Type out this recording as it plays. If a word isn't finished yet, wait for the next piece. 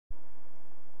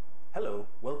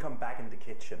welcome back in the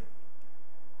kitchen.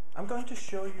 I'm going to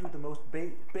show you the most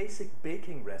basic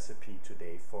baking recipe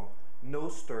today for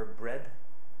no-stir bread,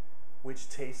 which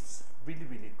tastes really,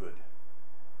 really good.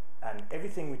 And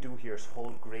everything we do here is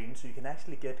whole grain, so you can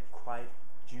actually get quite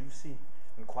juicy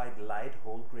and quite light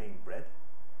whole grain bread.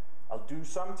 I'll do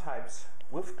some types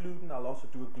with gluten. I'll also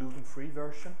do a gluten-free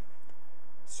version.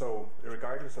 So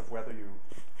regardless of whether you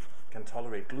can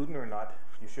tolerate gluten or not,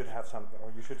 you should have some,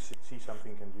 or you should see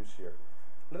something you can use here.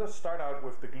 Let us start out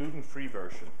with the gluten-free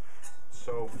version.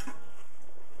 So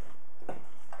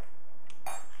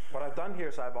what I've done here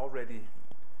is I've already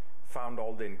found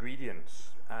all the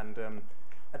ingredients, and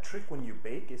a trick when you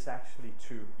bake is actually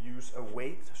to use a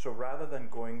weight. So rather than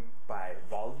going by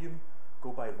volume,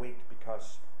 go by weight,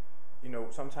 because you know,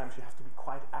 sometimes you have to be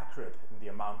quite accurate in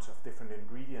the amounts of different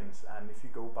ingredients, and if you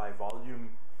go by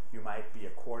volume, you might be a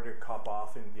quarter cup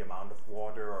off in the amount of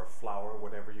water or flour,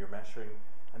 whatever you're measuring,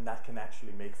 and that can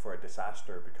actually make for a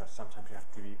disaster, because sometimes you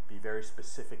have to be very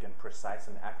specific and precise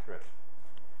and accurate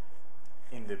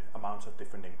in the amounts of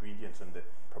different ingredients and the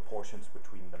proportions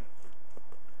between them.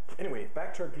 Anyway,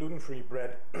 back to our gluten-free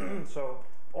bread. So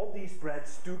all these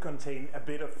breads do contain a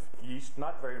bit of yeast,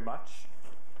 not very much.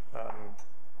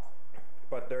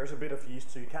 But there's a bit of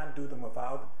yeast, so you can't do them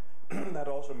without. That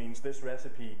also means this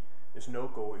recipe is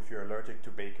no-go if you're allergic to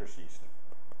baker's yeast.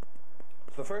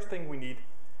 So the first thing we need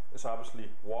is obviously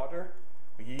water,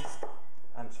 yeast,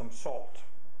 and some salt.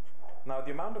 Now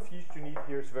the amount of yeast you need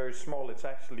here is very small. It's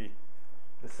actually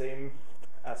the same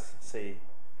as, say,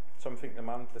 something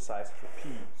amount the size of a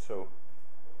pea. So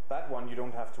that one you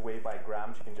don't have to weigh by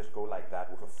grams. You can just go like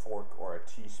that with a fork or a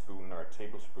teaspoon or a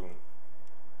tablespoon.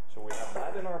 So we have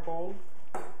that in our bowl.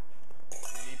 We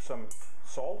need some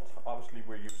salt. Obviously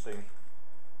we're using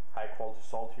high quality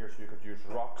salt here, so you could use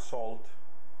rock salt,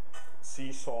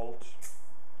 sea salt,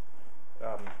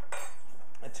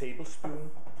 a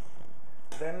tablespoon.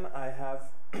 Then I have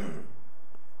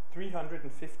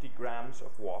 350 grams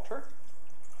of water.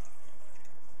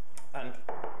 And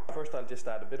first I'll just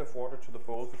add a bit of water to the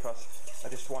bowl, because I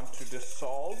just want to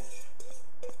dissolve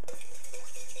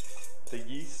the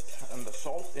yeast and the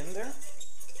salt in there.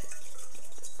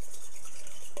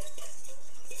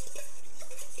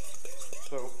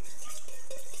 So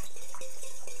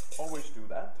always do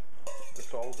that.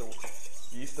 Dissolve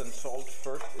the yeast and salt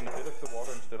first in a bit of the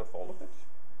water instead of all of it.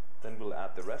 Then we'll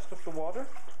add the rest of the water.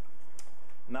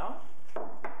 Now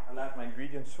I'll add my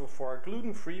ingredients. So for our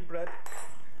gluten-free bread,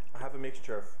 I have a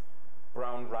mixture of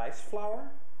brown rice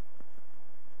flour.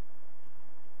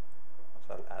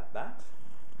 So I'll add that.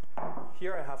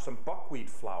 Here I have some buckwheat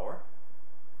flour.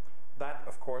 That,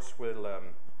 of course, will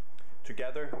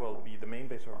together will be the main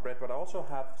base of our bread. But I also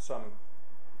have some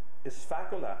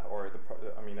isfagula, or as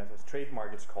its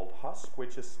trademark, it's called husk,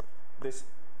 which is this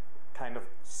kind of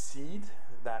seed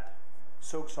that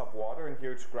soaks up water, and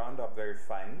here it's ground up very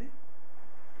finely.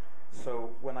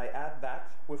 So when I add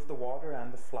that with the water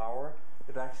and the flour,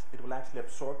 it will actually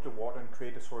absorb the water and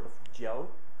create a sort of gel.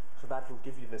 So that will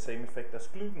give you the same effect as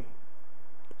gluten.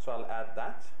 So I'll add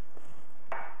that,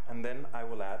 and then I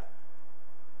will add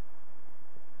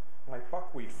my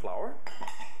buckwheat flour.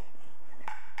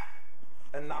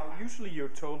 And now usually you're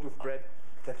told with bread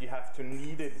that you have to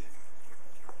knead it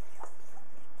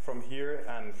from here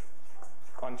and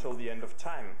until the end of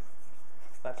time.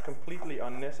 That's completely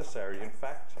unnecessary. In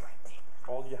fact,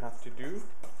 all you have to do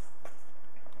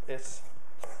is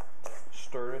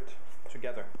stir it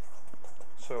together.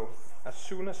 So as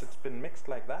soon as it's been mixed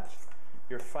like that,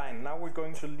 you're fine. Now we're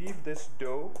going to leave this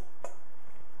dough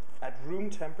at room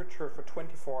temperature for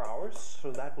 24 hours,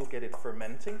 so that will get it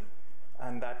fermenting,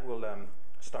 and that will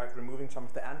start removing some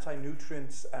of the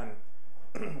anti-nutrients and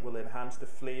will enhance the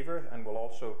flavor, and will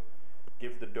also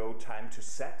give the dough time to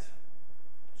set.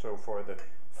 So for the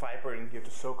fiber in here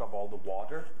to soak up all the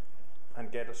water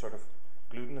and get a sort of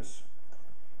glutinous,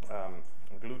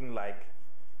 gluten-like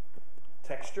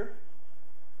texture.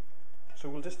 So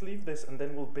we'll just leave this, and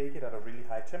then we'll bake it at a really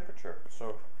high temperature.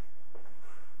 So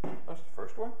that's the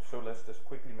first one. So let's just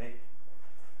quickly make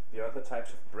the other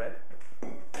types of bread.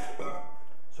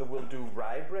 So we'll do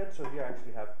rye bread. So here I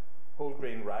actually have whole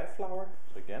grain rye flour.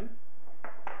 So again,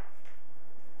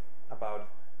 about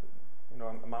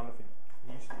amount of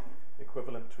yeast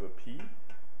equivalent to a pea.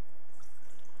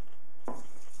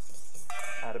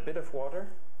 Add a bit of water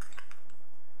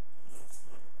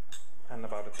and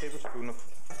about a tablespoon of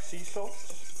sea salt.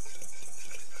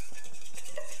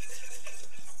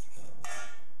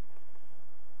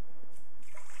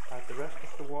 Add the rest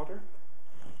of the water,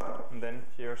 and then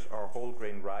here's our whole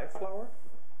grain rye flour.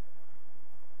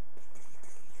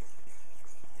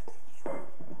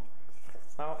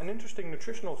 Now, an interesting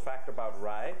nutritional fact about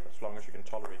rye, as long as you can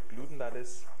tolerate gluten, that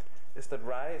is that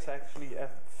rye is actually a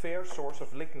fair source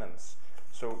of lignans.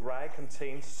 So rye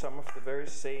contains some of the very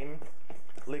same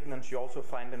lignans you also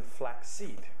find in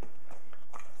flaxseed.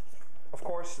 Of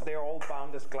course, they are all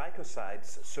bound as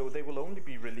glycosides, so they will only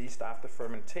be released after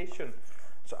fermentation.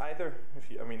 So either,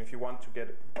 if you want to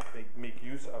make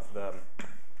use of the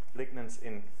lignans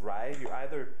in rye, you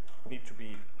either need to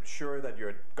be sure that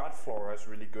your gut flora is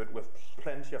really good with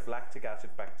plenty of lactic acid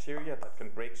bacteria that can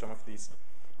break some of these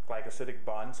glycosidic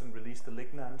bonds and release the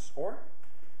lignans, or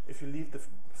if you leave the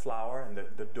flour and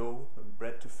the dough and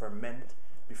bread to ferment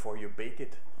before you bake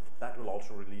it, that will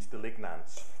also release the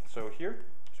lignans. So here,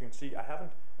 as you can see, I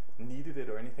haven't kneaded it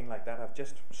or anything like that. I've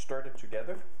just stirred it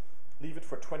together. Leave it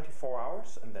for 24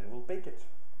 hours and then we'll bake it.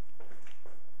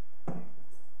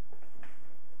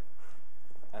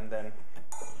 And then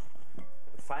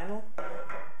the final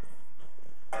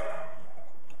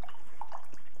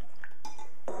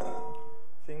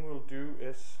thing we'll do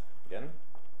is, again,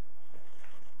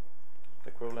 the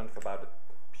equivalent of about a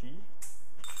pea.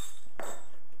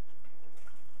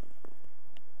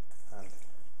 And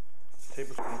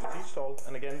tablespoon of sea salt,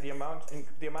 and again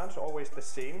the amount's always the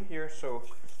same here, so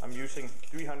I'm using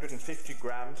 350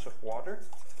 grams of water,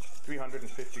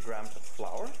 350 grams of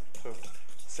flour, so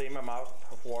same amount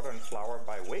of water and flour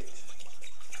by weight,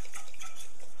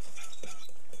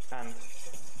 and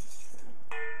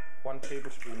 1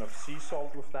 tablespoon of sea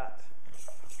salt with that,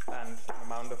 and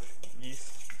amount of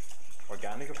yeast,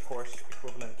 organic of course,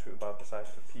 equivalent to about the size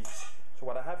of a pea. So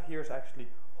what I have here is actually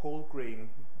whole grain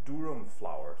durum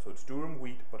flour. So it's durum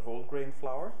wheat but whole grain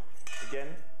flour. Again,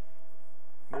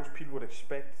 most people would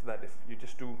expect that if you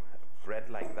just do bread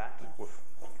like that with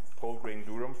whole grain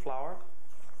durum flour,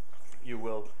 you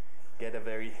will get a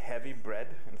very heavy bread.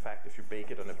 In fact, if you bake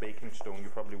it on a baking stone, you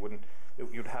probably wouldn't,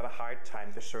 you'd have a hard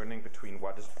time discerning between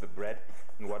what is the bread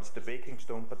and what's the baking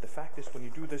stone. But the fact is, when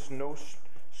you do this no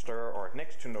stir or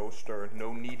next to no stir,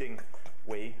 no kneading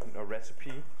way, no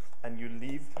recipe, and you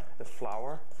leave the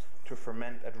flour to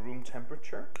ferment at room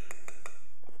temperature,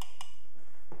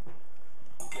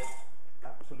 you get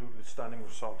absolutely stunning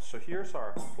results. So here's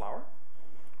our flour,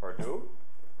 our dough,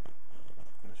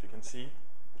 and as you can see,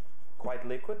 quite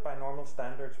liquid by normal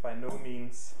standards, by no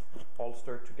means all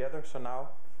stirred together. So now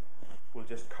we'll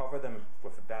just cover them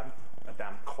with a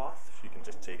damp cloth. So you can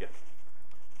just take a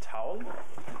towel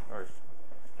or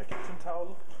a kitchen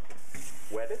towel,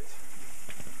 wet it,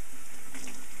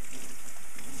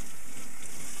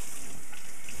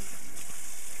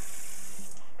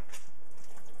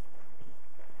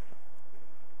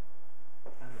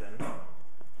 and then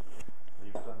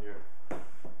leave it on your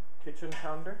kitchen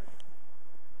counter,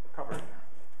 cover it.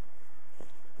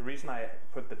 The reason I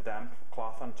put the damp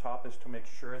cloth on top is to make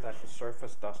sure that the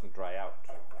surface doesn't dry out.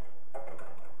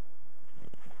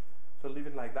 So leave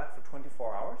it like that for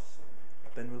 24 hours.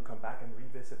 Then we'll come back and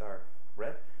revisit our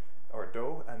bread or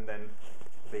dough and then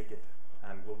bake it.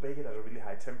 And we'll bake it at a really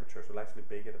high temperature. So we'll actually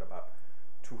bake it at about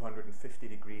 250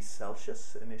 degrees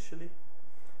Celsius initially.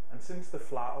 And since the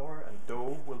flour and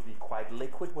dough will be quite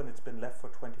liquid when it's been left for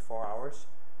 24 hours,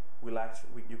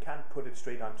 you can't put it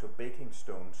straight onto a baking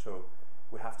stone. So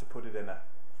we have to put it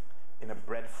in a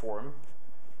bread form,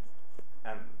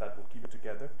 and that will keep it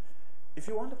together. If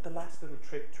you wanted the last little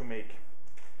trick to make,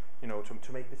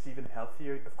 to make this even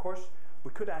healthier, of course,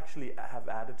 we could actually have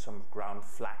added some ground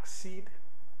flaxseed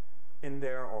in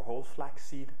there, or whole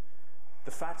flaxseed.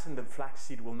 The fats in the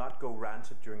flaxseed will not go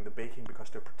rancid during the baking because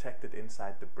they're protected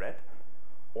inside the bread.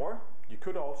 Or you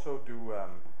could also do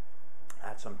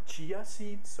add some chia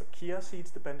seeds or chia seeds,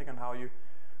 depending on how you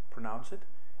pronounce it.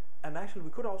 And actually,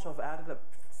 we could also have added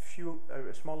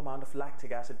a small amount of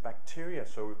lactic acid bacteria.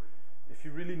 So if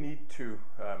you really need to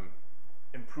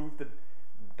improve the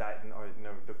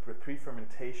the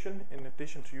pre-fermentation, in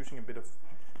addition to using a bit of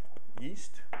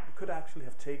yeast, you could actually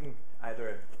have taken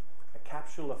either a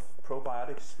capsule of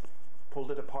probiotics, pulled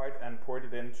it apart and poured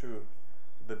it into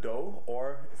the dough,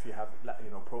 or if you have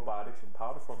probiotics in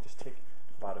powder form, just take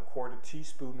about a 1/4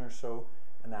 teaspoon or so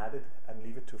and add it and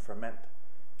leave it to ferment,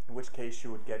 in which case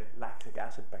you would get lactic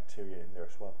acid bacteria in there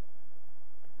as well.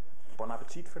 Bon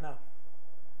appetit for now.